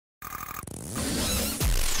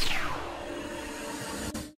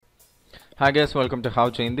Hi guys, welcome to How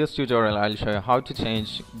To. In this tutorial I'll show you how to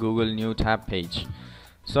change Google new tab page.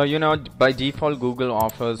 So by default Google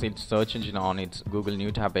offers its search engine on its Google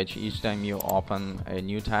new tab page. Each time you open a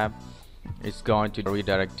new tab, it's going to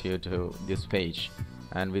redirect you to this page,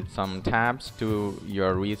 and with some tabs to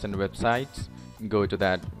your recent websites. Go to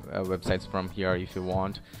that websites from here if you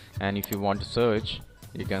want, and if you want to search,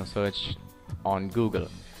 you can search on Google.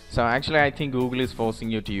 So actually I think Google is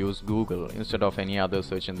forcing you to use Google instead of any other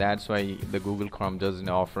search, and that's why the Google Chrome doesn't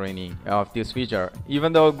offer any of this feature,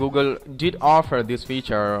 even though Google did offer this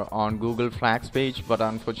feature on Google Flags page, but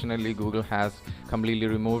unfortunately Google has completely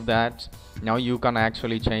removed that. Now you can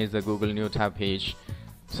actually change the Google new tab page.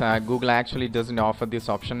 So Google actually doesn't offer this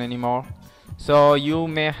option anymore. So you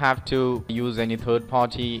may have to use any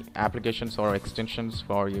third-party applications or extensions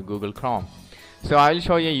for your Google Chrome. So I'll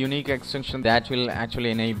show you a unique extension that will actually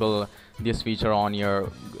enable this feature on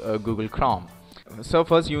your Google Chrome. So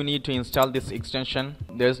first you need to install this extension.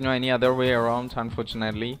 There's no any other way around,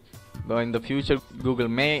 unfortunately. Though in the future Google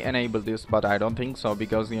may enable this, but I don't think so,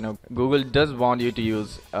 because Google does want you to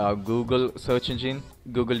use Google search engine.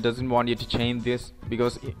 Google doesn't want you to change this,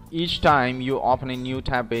 because each time you open a new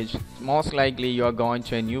tab page, most likely you are going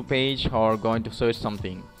to a new page or going to search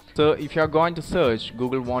something. So if you are going to search,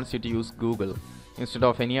 Google wants you to use Google instead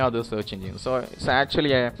of any other search engine. So it's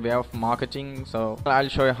actually a way of marketing. So I'll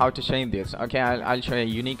show you how to change this. Okay, I'll show you a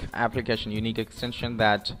unique application, unique extension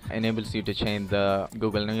that enables you to change the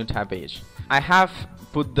Google new tab page. I have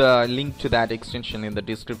put the link to that extension in the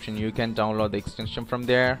description. You can download the extension from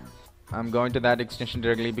there. I'm going to that extension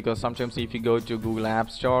directly because sometimes if you go to Google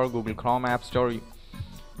App Store, Google Chrome App Store,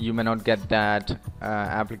 you may not get that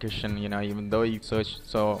application, even though you search.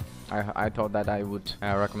 So I thought that I would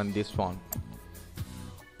recommend this one.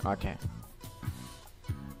 Okay,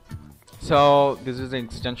 so this is the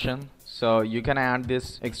extension. So you can add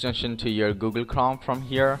this extension to your Google Chrome from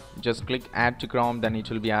here. Just click add to Chrome, then it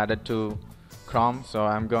will be added to Chrome. So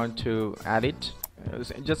I'm going to add it.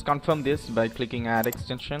 Just confirm this by clicking add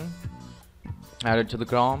extension, add it to the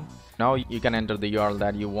Chrome. Now you can enter the URL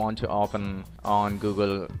that you want to open on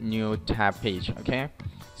Google new tab page. Okay,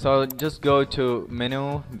 so just go to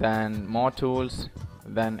menu, then more tools,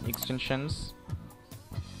 then extensions,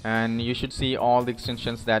 and you should see all the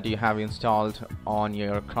extensions that you have installed on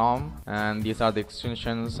your Chrome. And these are the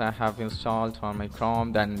extensions I have installed on my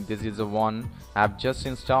Chrome. Then this is the one I've just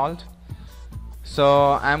installed.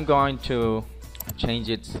 So I'm going to change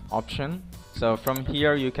its option. So from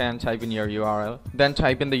here you can type in your URL, then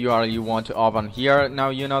type in the URL you want to open here. Now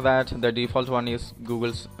you know that the default one is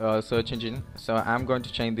Google's search engine, so I'm going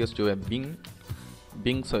to change this to a Bing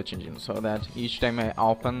search engine, so that each time I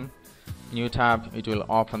open new tab it will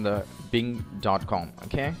open the bing.com.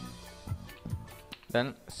 okay,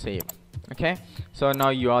 then save. Okay, so now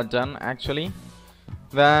you are done actually.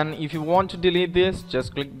 Then if you want to delete this,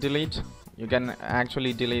 just click delete. You can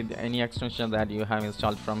actually delete any extension that you have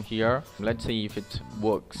installed from here. Let's see if it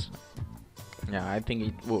works. Yeah, I think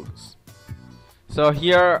it works. So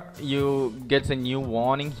here you get a new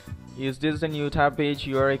warning. Is this the new tab page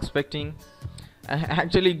you are expecting?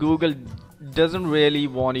 Actually Google doesn't really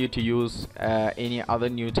want you to use any other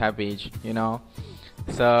new tab page,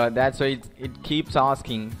 so that's why it keeps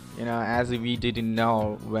asking, as if we didn't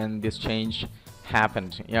know when this change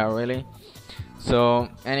happened. Yeah, really. So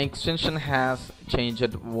an extension has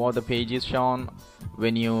changed what the page is shown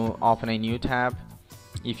when you open a new tab.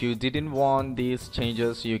 If you didn't want these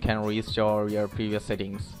changes, you can restore your previous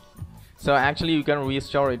settings. So actually you can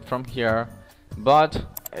restore it from here, but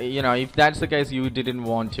if that's the case, you didn't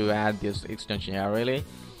want to add this extension. Yeah, really,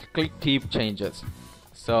 click keep changes.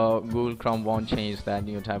 So Google Chrome won't change that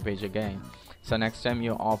new tab page again. So next time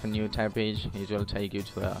you open new tab page, it will take you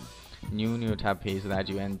to the new tab page that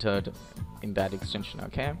you entered in that extension.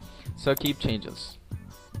 Okay, so keep changes,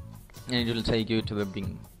 and it will take you to the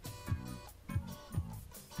Bing.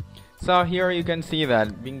 So here you can see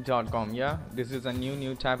that bing.com. yeah, this is a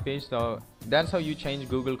new tab page. So that's how you change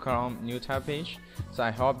Google Chrome new tab page. So I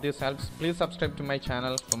hope this helps. Please subscribe to my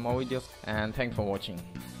channel for more videos, and thanks for watching.